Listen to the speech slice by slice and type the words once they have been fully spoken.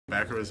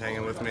Backer was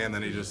hanging with me, and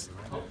then he just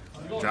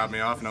dropped me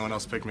off. No one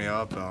else picked me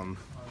up.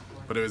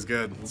 But it was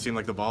good. It seemed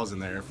like the ball's in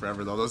there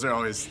forever, though. Those are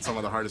always some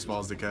of the hardest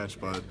balls to catch.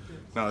 But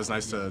no, it was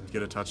nice to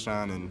get a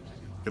touchdown and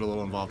get a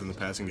little involved in the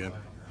passing game.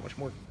 How much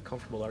more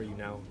comfortable are you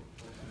now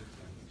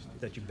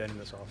that you've been in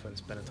this offense,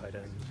 been a tight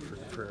end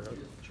for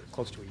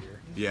close to a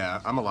year?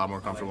 Yeah, I'm a lot more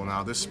comfortable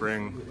now. This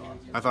spring,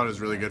 I thought it was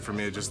really good for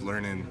me, just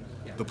learning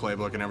the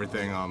playbook and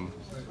everything.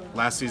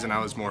 Last season, I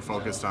was more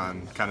focused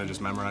on kind of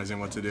just memorizing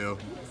what to do.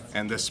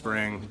 And this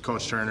spring,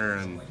 Coach Turner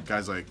and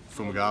guys like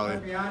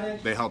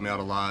Fumagalli, they helped me out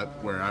a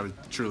lot where I was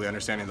truly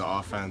understanding the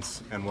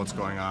offense and what's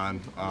going on.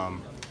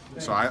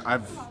 So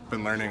I've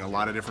been learning a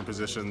lot of different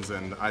positions,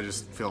 and I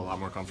just feel a lot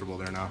more comfortable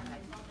there now.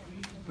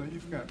 Now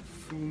you've got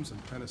Fooms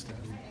and Peniston,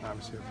 who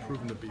obviously have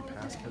proven to be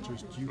pass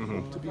catchers. Do you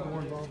hope to be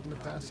more involved in the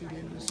passing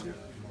game this year?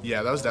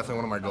 Yeah, that was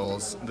definitely one of my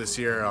goals this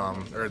year,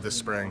 or this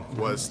spring,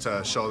 was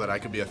to show that I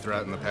could be a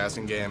threat in the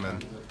passing game.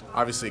 And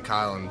obviously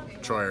Kyle and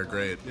Troy are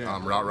great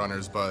route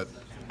runners, but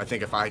I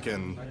think if I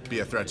can be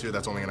a threat too,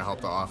 that's only going to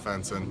help the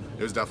offense. And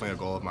it was definitely a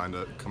goal of mine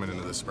to coming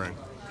into this spring.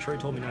 Troy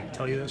told me not to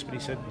tell you this, but he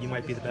said you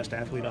might be the best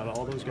athlete out of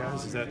all those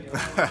guys. Is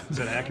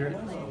that accurate?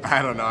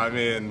 I don't know. I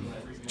mean,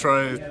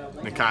 Troy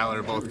and Kyle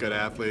are both good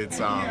athletes.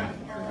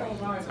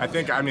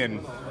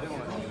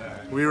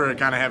 We were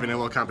kind of having a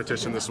little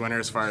competition this winter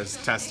as far as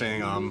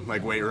testing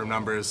like weight room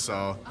numbers,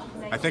 so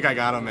I think I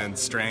got them in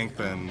strength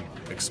and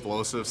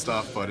explosive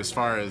stuff, but as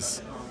far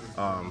as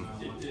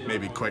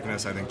maybe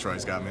quickness, I think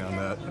Troy's got me on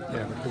that.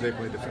 Yeah, because they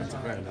play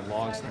defensive end, a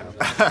long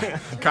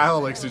snap.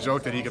 Kyle likes to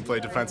joke that he can play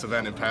defensive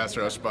end and pass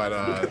rush, but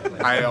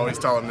I always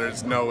tell him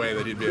there's no way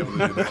that he'd be able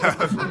to do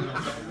that.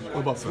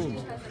 What about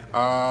Fooms?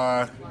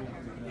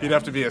 He'd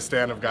have to be a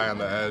stand-up guy on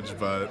the edge,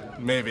 but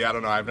maybe, I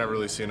don't know. I've never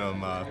really seen him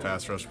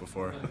pass rush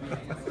before.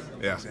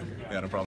 Yeah, no problem.